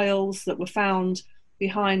tiles that were found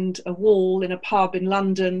behind a wall in a pub in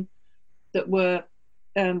London that were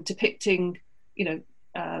depicting,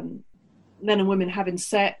 men and women having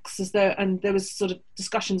sex, and there was sort of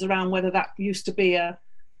discussions around whether that used to be a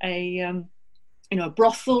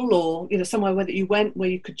brothel, or somewhere where that you went where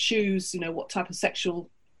you could choose what type of sexual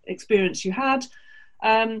experience you had.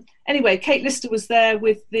 Anyway, Kate Lister was there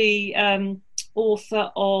with the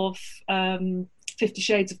author of 50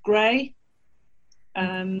 Shades of Grey.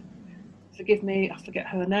 Forgive me, I forget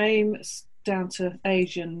her name. It's down to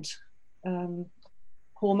age and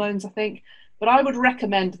hormones, I think. But I would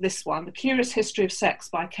recommend this one, The Curious History of Sex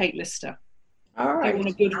by Kate Lister. All right.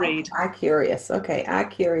 A good read. A Curious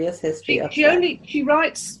History of Sex. She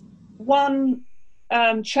writes one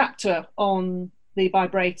chapter on the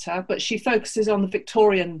vibrator, but she focuses on the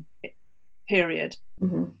Victorian period.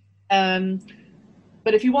 Mm-hmm.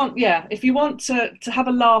 But if you want to have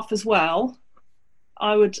a laugh as well,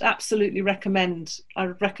 I would absolutely recommend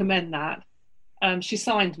that. She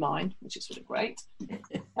signed mine, which is really great.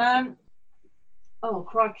 Oh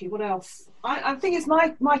crikey, what else? I think it's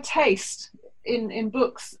my taste in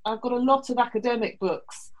books. I've got a lot of academic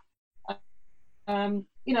books, and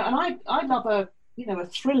I love a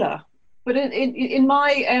thriller. But in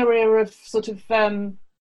my area of sort of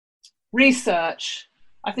research,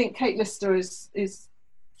 I think Kate Lister is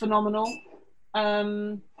phenomenal.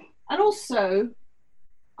 And also,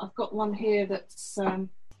 I've got one here that's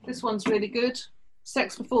this one's really good.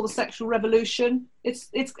 Sex Before the Sexual Revolution.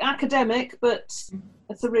 It's academic, but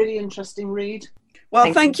it's a really interesting read.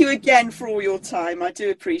 Well, thank you again for all your time. I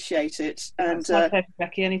do appreciate it. And it's my pleasure,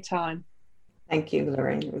 Becky. Anytime. Thank you,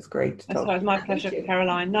 Lorraine. It was great to talk. It was my pleasure,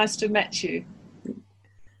 Caroline. Nice to have met you.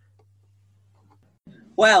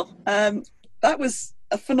 Well, that was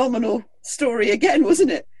a phenomenal story again,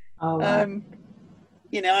 wasn't it? Oh, wow.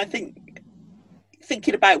 I think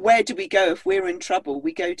thinking about where do we go if we're in trouble,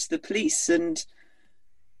 we go to the police. And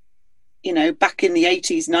back in the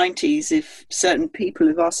 80s, 90s, if certain people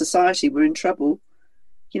of our society were in trouble,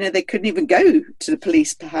 they couldn't even go to the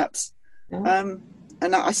police, perhaps. Yeah.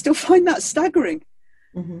 And I still find that staggering.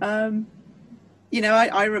 Mm-hmm.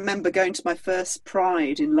 I remember going to my first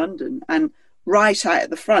Pride in London, and right out at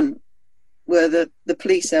the front were the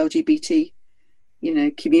police LGBT,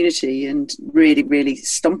 community, and really, really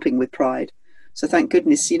stomping with pride. So thank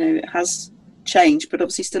goodness, it has changed, but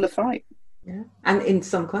obviously still a fight. Yeah, and in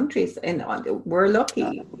some countries, we're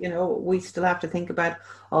lucky, we still have to think about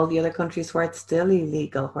all the other countries where it's still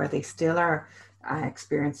illegal, where they still are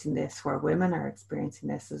experiencing this, where women are experiencing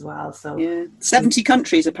this as well. So 70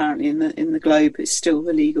 countries apparently in the globe, it's still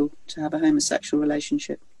illegal to have a homosexual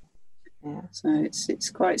relationship. Yeah, so it's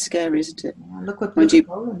quite scary, isn't it? Yeah, look what in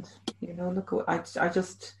Poland. Look what I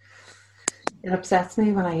just, it upsets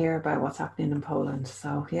me when I hear about what's happening in Poland.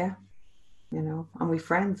 So yeah. you know, and we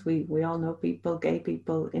friends. We all know people, gay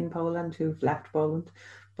people in Poland who've left Poland,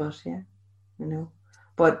 but yeah, you know.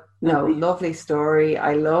 But no, lovely story.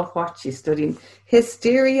 I love what she's studying.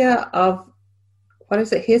 Hysteria of, what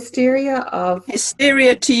is it? Hysteria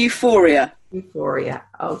to euphoria. Euphoria.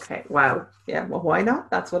 Okay. Wow. Yeah. Well, why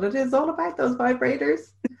not? That's what it is all about, those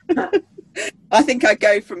vibrators. I think I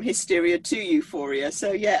go from hysteria to euphoria.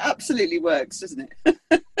 So yeah, absolutely works, doesn't it?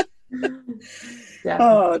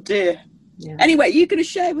 Oh dear. Yeah. Anyway, you're going to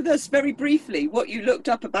share with us very briefly what you looked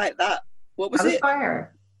up about that. What was it?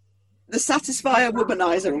 The Satisfier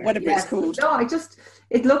Womanizer, or whatever it's called. No,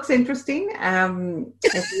 it looks interesting.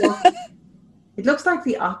 It looks like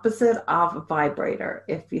the opposite of a vibrator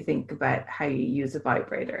if you think about how you use a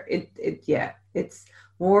vibrator. It's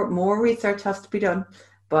more research has to be done.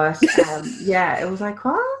 But it was like,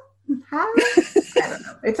 what? How? I don't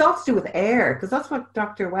know. It's all to do with air, because that's what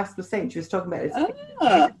Dr. West was saying. She was talking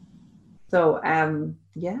about So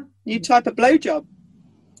new type of blowjob.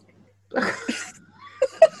 I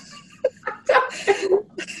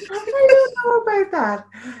don't know about that.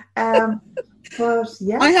 But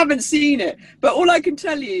yeah, I haven't seen it, but all I can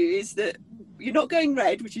tell you is that you're not going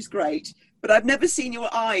red, which is great, but I've never seen your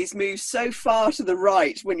eyes move so far to the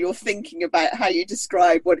right when you're thinking about how you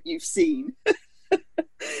describe what you've seen.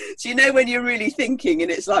 So you know when you're really thinking and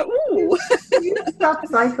it's like, ooh, stop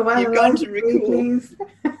you've gone to record. Please.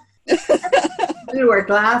 I'm going to wear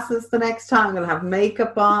glasses the next time. I'm going to have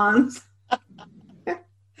makeup on.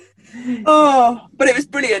 Oh, but it was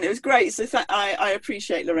brilliant. It was great. So I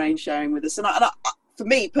appreciate Lorraine sharing with us. And for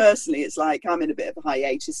me personally, it's like I'm in a bit of a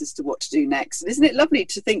hiatus as to what to do next. And isn't it lovely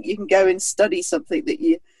to think you can go and study something that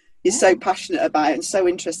you're so passionate about and so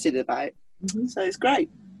interested about? Mm-hmm. So it's great.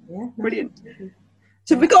 Yeah, brilliant.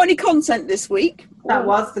 So have we got any content this week? That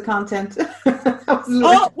was the content.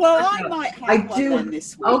 I might have one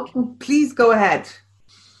this week. Oh, please go ahead.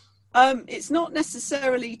 It's not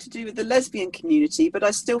necessarily to do with the lesbian community, but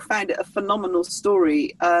I still found it a phenomenal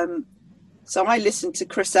story. So I listened to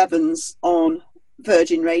Chris Evans on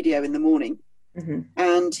Virgin Radio in the morning,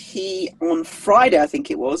 and he, on Friday, I think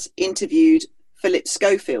it was, interviewed Philip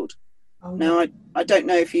Schofield. Oh, now, I don't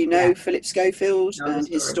know if you know Philip Schofield and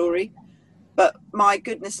his story, but my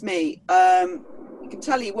goodness me, you can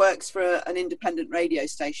tell he works for an independent radio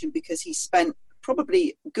station because he spent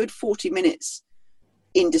probably a good 40 minutes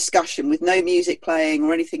in discussion with no music playing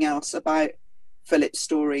or anything else about Philip's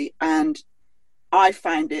story. And I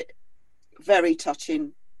found it very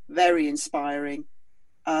touching, very inspiring,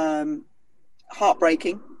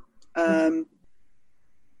 heartbreaking. But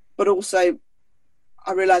also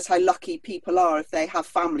I realise how lucky people are if they have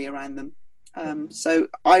family around them. So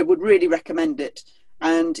I would really recommend it.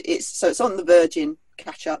 And it's on the Virgin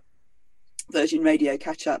Radio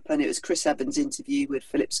catch up. And it was Chris Evans' interview with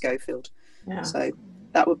Philip Schofield. Yeah. So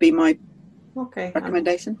that would be my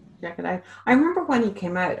recommendation. Check it out. I remember when he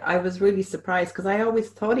came out, I was really surprised because I always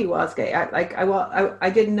thought he was gay. I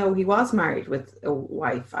didn't know he was married with a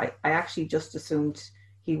wife. I actually just assumed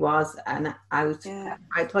he was out. Yeah.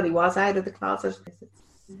 I thought he was out of the closet.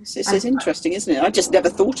 It's interesting, isn't it? I just never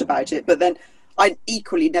thought about it, but then I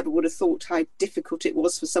equally never would have thought how difficult it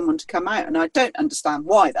was for someone to come out, and I don't understand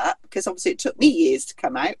why that, because obviously it took me years to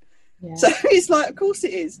come out. Yeah. So it's like, of course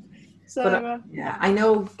it is. So, I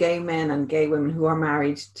know gay men and gay women who are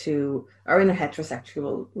married are in a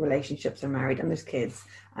heterosexual relationships, are married, and there's kids,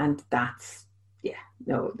 and that's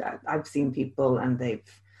I've seen people and they've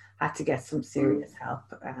had to get some serious help,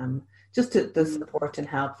 just to the support and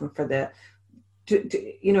help, and for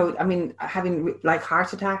having like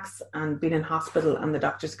heart attacks and being in hospital, and the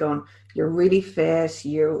doctor's going, you're really fit,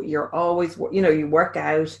 you're always, you work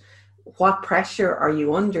out. What pressure are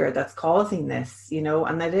you under that's causing this,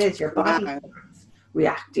 and that is your body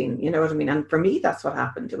reacting, you know what I mean? And for me, that's what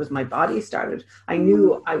happened. It was my body started. I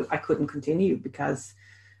knew I couldn't continue, because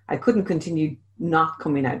I couldn't continue not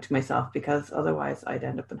coming out to myself, because otherwise I'd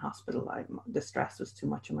end up in hospital. The stress was too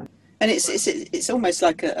much of my. And it's almost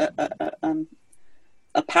like a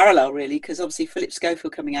parallel, really, because obviously Philip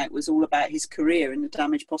Schofield coming out was all about his career and the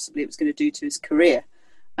damage possibly it was going to do to his career,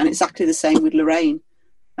 and exactly the same with Lorraine.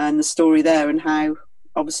 And the story there, and how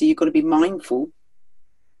obviously you've got to be mindful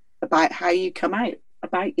about how you come out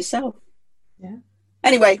about yourself. Yeah.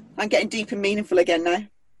 Anyway, I'm getting deep and meaningful again now,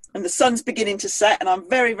 and the sun's beginning to set, and I'm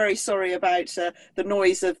very, very sorry about the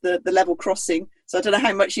noise of the level crossing. So I don't know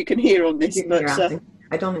how much you can hear on this, but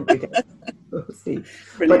I don't think we did. We'll see.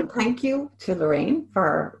 Brilliant. But thank you to Lorraine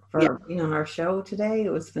for being on our show today.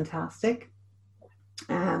 It was fantastic.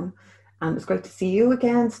 And it's great to see you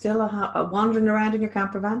again, still wandering around in your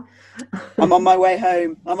camper van. I'm on my way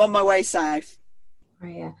home. I'm on my way south. Oh,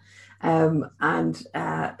 yeah. And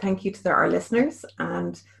thank you to our listeners.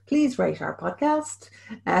 And please rate our podcast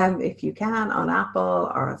if you can on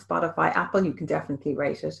Apple or on Spotify. Apple, you can definitely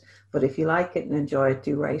rate it. But if you like it and enjoy it,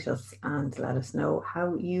 do rate us and let us know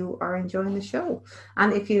how you are enjoying the show.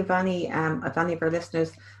 And if you have if any of our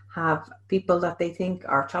listeners have people that they think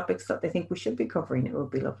are topics that they think we should be covering, it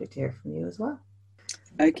would be lovely to hear from you as well.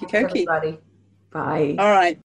 Okie dokie. Everybody. Bye. All right.